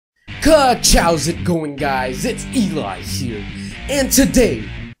How's it going, guys? It's Eli here, and today,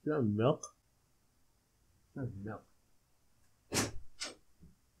 you want milk?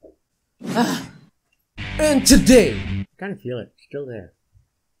 And today, I kind of feel it, still there.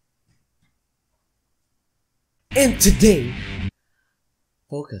 And today,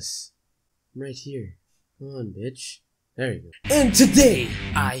 focus, I'm right here. Come on, bitch. There you go. And today,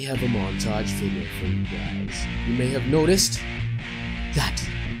 I have a montage video for you guys. You may have noticed that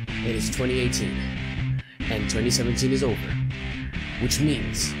it is 2018 and 2017 is over, which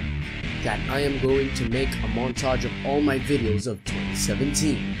means that I am going to make a montage of all my videos of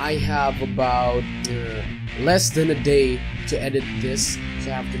 2017. I have about less than a day to edit this, so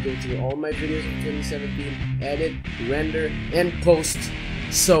I have to go through all my videos of 2017, edit, render, and post.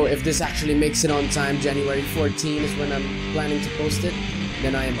 So if this actually makes it on time, January 14 is when I'm planning to post it,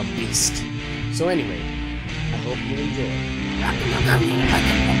 then I am a beast. So anyway, I hope you enjoy.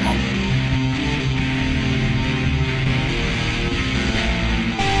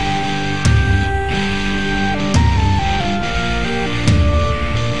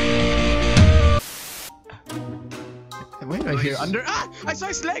 Wait, right here, under. Ah! I saw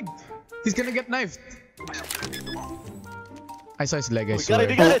his leg! He's gonna get knifed. I saw his leg, I swear.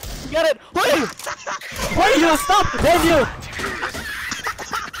 You got it! You got it! Wait! Wait, you stop! Then you!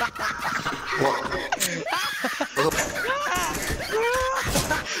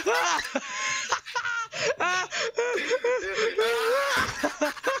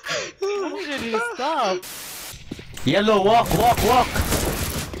 Why did he stop? Yellow, walk!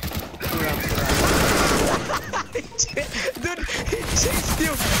 Dude, he chased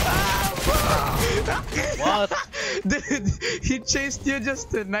you! What? Dude, he chased you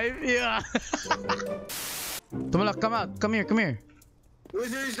just to knife you! Tumalak, come out! Come here!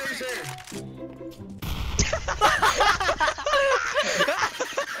 Who's there?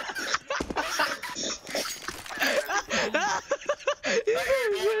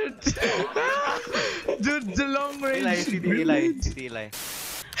 Dude, the long range! Eli.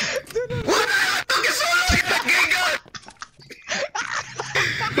 What? Look at so like that gun!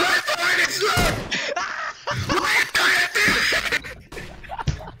 What's the way it's look?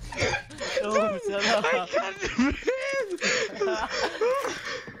 Oh, shut up. I can't breathe!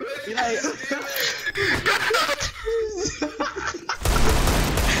 Eli.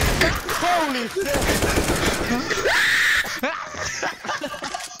 Holy shit!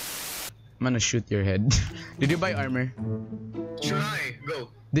 I'm gonna shoot your head. Did you buy armor? Try, go.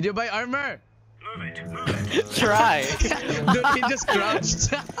 Did you buy armor? Try. Dude, he just crouched.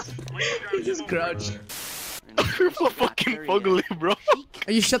 He just crouched. You're so fucking ugly, bro.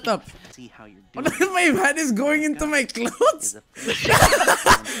 Are you shut up? See how you're Oh, doing. my head is going into my clothes.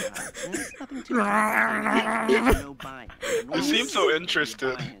 You seem so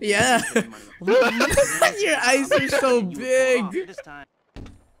interested. Yeah. Your eyes are so big.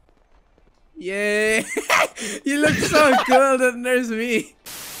 Yeah. You look so cool that there's me.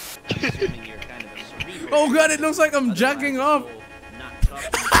 Oh god, it looks like I'm jacking off.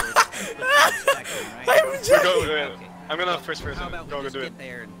 I'm jacking. I'm gonna first person. Go do it.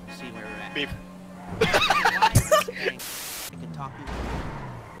 Beep.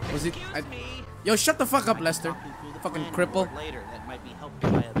 Was it? Yo, shut the fuck up, Lester. Fucking cripple.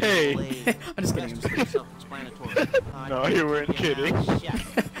 Hey. I'm just kidding. No, you weren't kidding.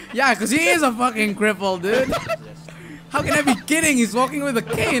 Yeah, cause he is a fucking cripple, dude. How can I be kidding? He's walking with a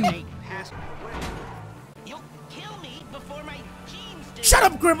cane. Shut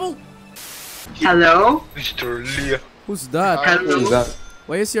up, cripple. Hello? Mr. Lee. Who's that? Hello?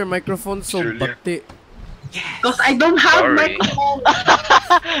 Why is your microphone so Surely. bati? Because I don't have Sorry. microphone.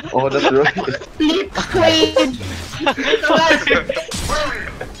 Oh, that's right. Split screen.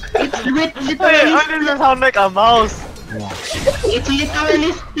 It's literally Why does it sound like a mouse? it's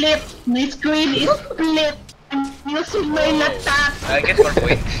literally split. My screen is split. I'm using my laptop. I get 1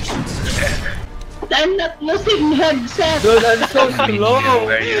 point. I'm not using headset. Dude, I'm so slow.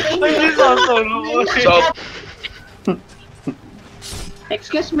 Why does it sound so low? Stop.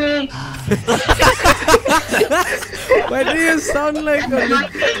 Excuse me. Why do you sound like a...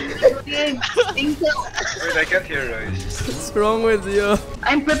 Thank you. Wait, I can't hear guys. What's wrong with you?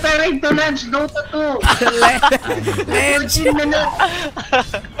 I'm preparing to launch Dota 2. Lance! 14 minutes.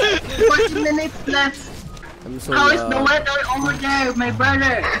 14 minutes left. I'm so How is the weather over there, my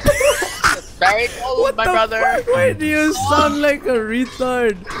brother? Very cold, my brother. Fuck? Why do you sound like a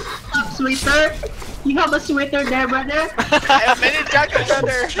retard? Stop, sweeter. You have a sweater there, brother? I have many jackets,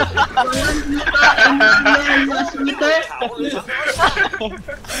 brother.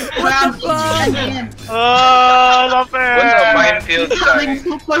 What the fuck? Oh, What's a minefield Having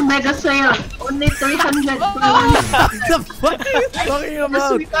sign? super mega sale. Only 300. What the fuck are you talking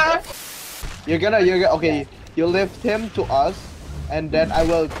about? You're gonna, okay, you lift him to us, and then I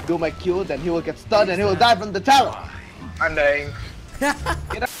will do my Q, then he will get stunned and he will die from the tower. I'm dying.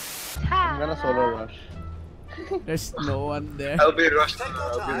 I'm gonna solo rush. There's no one there. I'll be rushed.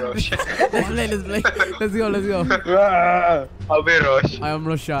 I'll be rushed. Let's play, let's play. Let's go, let's go. I'll be rushed. I am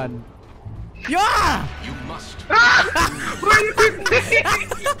Roshan. Yeah!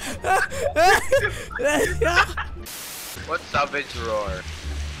 What savage roar?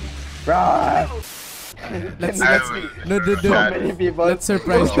 let's no, So many people. let's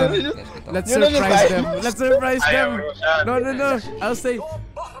surprise them. Let's surprise them. Let's surprise I am them. Roshan. No. I'll say.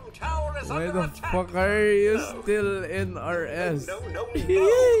 Why the fuck are you still in RS?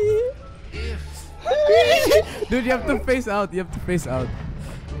 Dude, you have to face out. You have to face out.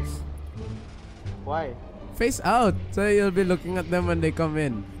 Why? Face out. So you'll be looking at them when they come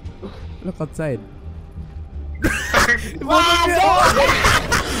in. Look outside.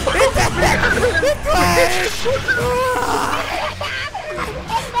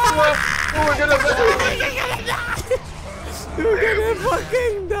 We're gonna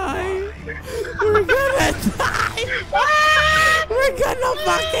fucking die. We're gonna die. We're gonna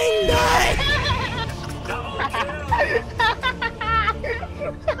fucking die.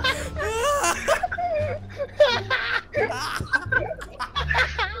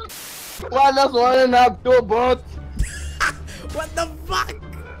 One plus one and a half, two boats. What the fuck?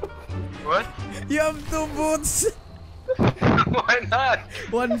 What? You have 2 boots. Why not?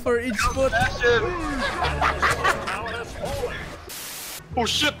 1 for each foot. Oh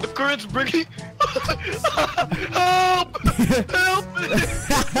shit, the current's breaking! Help! Help me!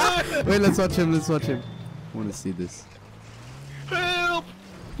 Wait, let's watch him. Let's watch him. I wanna see this. Help!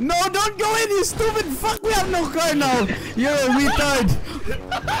 No, don't go in, you stupid fuck! We have no car now. You're a retard.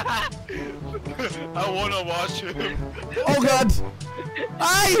 I wanna watch him. Oh god.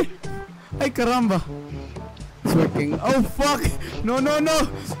 Ay! Ay caramba. It's working. Oh fuck! No.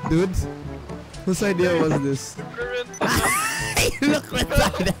 Dude, whose idea was this? Look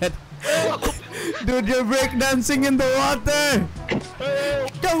retarded. Dude, you're breakdancing in the water.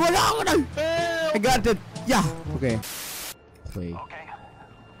 I got it. Yeah. Okay. Play.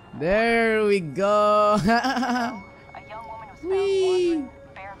 There we go. A young woman was found wandering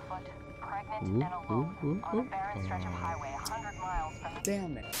barefoot, pregnant and alone on a barren stretch of highway 100 miles from the...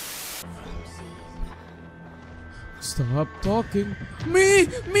 Damn it. Stop talking. Me,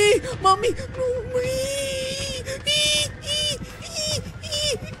 mommy, no, me.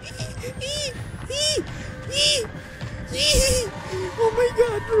 Oh my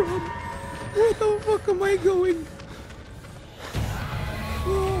god, Ron. Where the fuck am I going?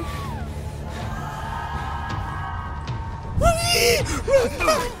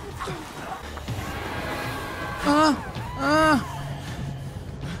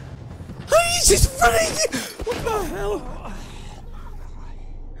 She's running! What the hell?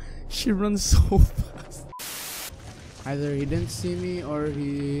 She runs so fast. Either he didn't see me or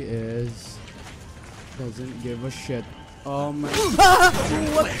he doesn't give a shit. Oh my.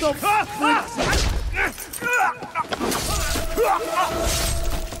 What the fuck?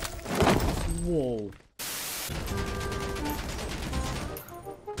 Whoa.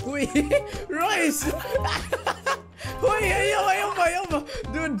 Wait, Royce! Wait, ayaw ba?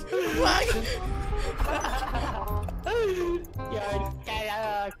 Dude, fuck!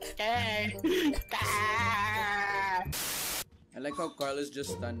 I like how Carl is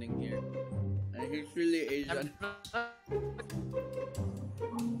just standing here. And he's really Asian.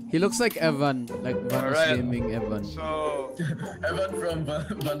 He looks like Evan, like Vanos Gaming Evan. So, Evan from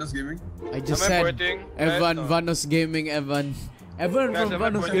Bandos Gaming? I just am I said pointing? Evan, Right? Vanos Gaming Evan. Evan Guys, from am I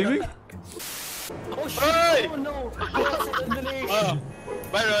Vanos pointing? Gaming? Oh shit! Hey! Oh no! Oh,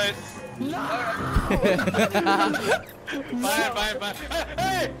 bye, Royce. Bye.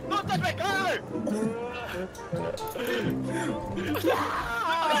 Hey! Don't touch my car!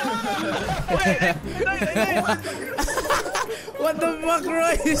 What the fuck,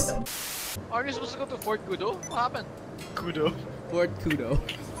 Royce? Aren't you supposed to go to Fort Kudo? What happened? Kudo. Fort Kudo.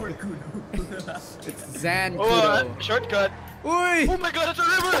 It's Zan Oh, Kudo. shortcut. Uy! Oh my god, it's a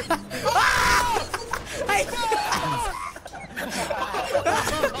river!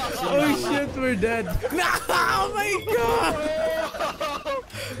 Oh shit, we're dead. No, oh my god!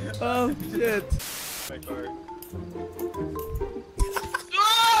 Oh shit. My car.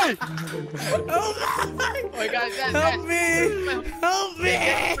 Oh, guys, Help me! Help me!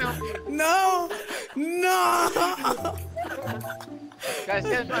 No! No! guys,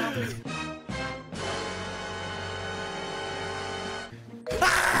 help me.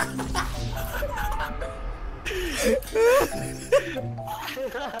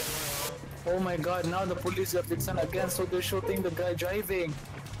 Oh my god, now the police got its on again, so they're shooting the guy driving.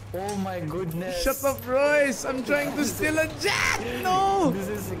 Oh my goodness. Shut up, Royce! I'm trying to steal a jet! No! This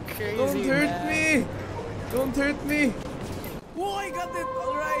is crazy. Don't hurt me! Don't hurt me! Oh, I got it!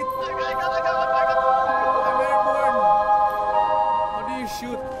 Alright! I got it. I'm airborne! How do you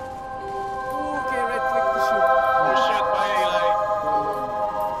shoot? Oh, okay, right click to shoot. Oh shit, bye Eli.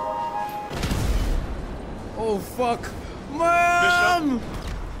 Oh fuck! Mom!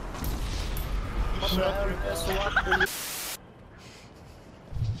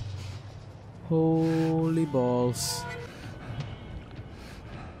 Holy balls.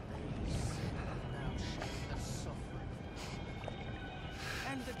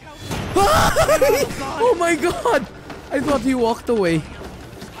 Oh my god! I thought he walked away.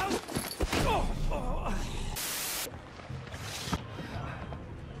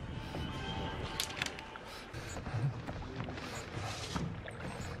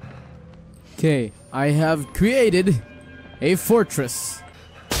 Okay, I have created a fortress.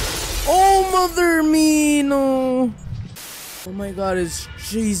 Oh, mother me, no. Oh my god, it's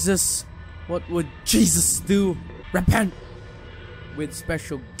Jesus. What would Jesus do? Repent with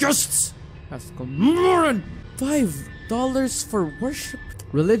special guests. Has come more than $5 for worship.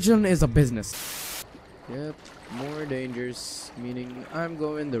 Religion is a business. Yep, more dangers, meaning I'm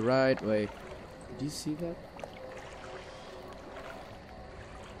going the right way. Did you see that?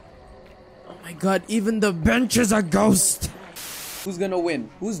 Oh my god, even the bench is a ghost! Who's gonna win?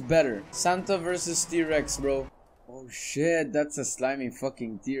 Who's better? Santa versus T-Rex, bro. Oh shit, that's a slimy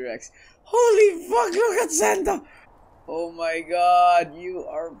fucking T-Rex. Holy fuck, look at Santa! Oh my god, you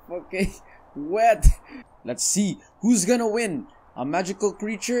are fucking wet. Let's see, who's gonna win? A magical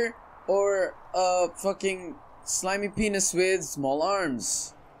creature or a fucking slimy penis with small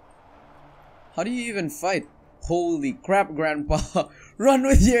arms? How do you even fight? Holy crap, Grandpa. Run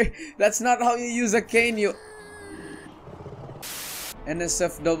with your... That's not how you use a cane, you...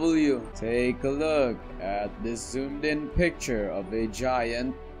 NSFW. Take a look at this zoomed in picture of a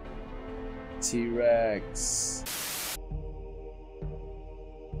giant T-Rex.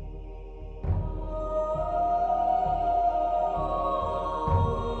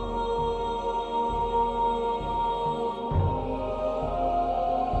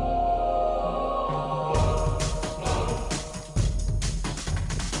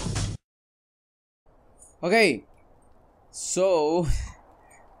 Okay, so,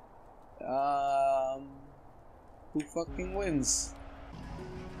 who fucking wins?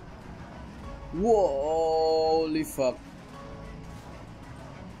 Whoa, holy fuck.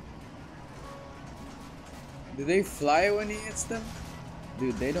 Do they fly when he hits them?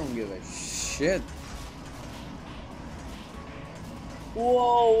 Dude, they don't give a shit.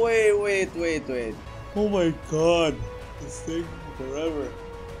 Whoa, wait. Oh my god, this thing forever.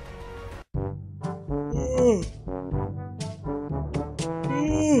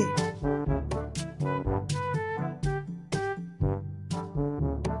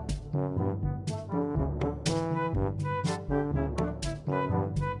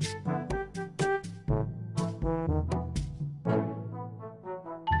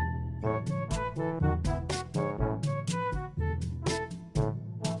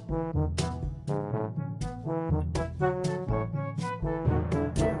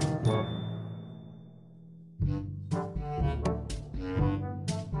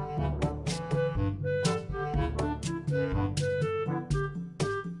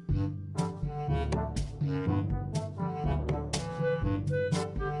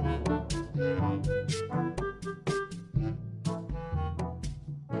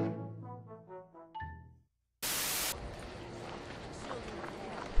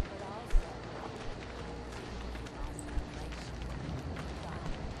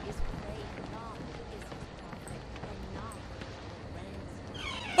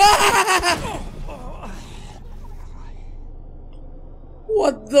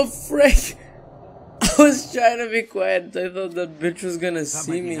 What the frick? I was trying to be quiet. I thought that bitch was gonna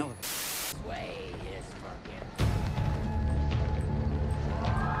see me.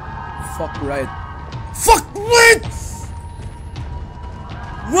 Fuck right. Fuck right!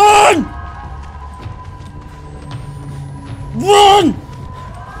 Run! Run!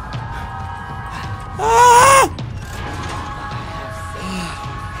 Ah!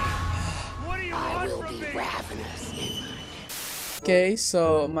 Okay,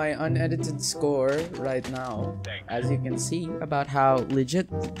 so my unedited score right now, as you can see about how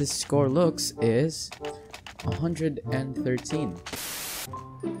legit this score looks, is 113.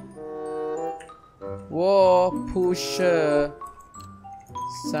 Wo pusha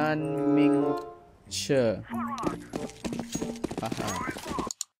san ming che. Haha.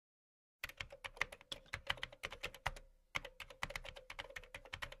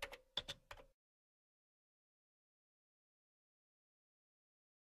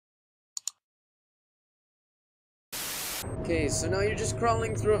 Okay, so now you're just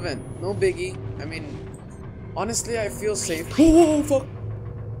crawling through a vent. No biggie. I mean, honestly, I feel safe. Oh, fuck.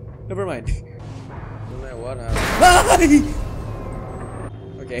 Never mind. No matter what happens.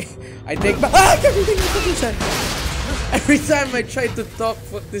 Okay, I take back everything I fucking said. Every time I try to talk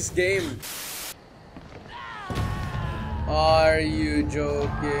fuck this game. Are you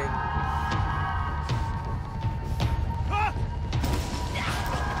joking?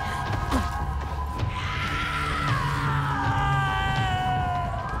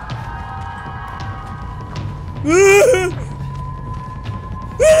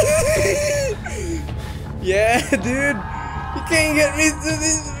 Yeah, dude, you can't get me through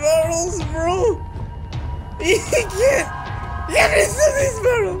these barrels, bro. You can't get me through these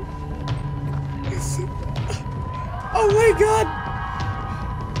barrels. Oh my god.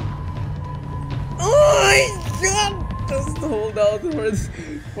 Oh my god. Just hold out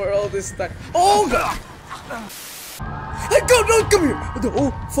for all this time. Oh god. I don't come here!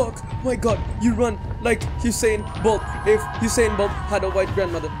 Oh fuck, my god, you run like Usain Bolt. If Usain Bolt had a white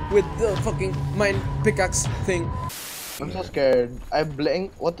grandmother with the fucking mine pickaxe thing. I'm so scared. I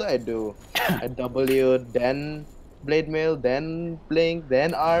blink. What do I do? I W, then blade mail, then blink,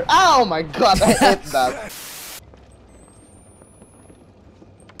 then R. Oh my god, I hate that.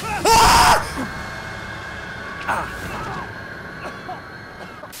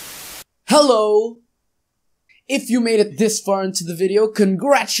 Hello! If you made it this far into the video,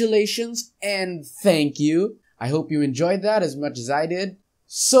 congratulations and thank you. I hope you enjoyed that as much as I did.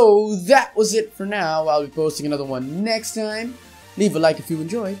 So that was it for now. I'll be posting another one next time. Leave a like if you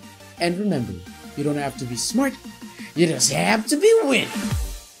enjoyed. And remember, you don't have to be smart, you just have to be witty.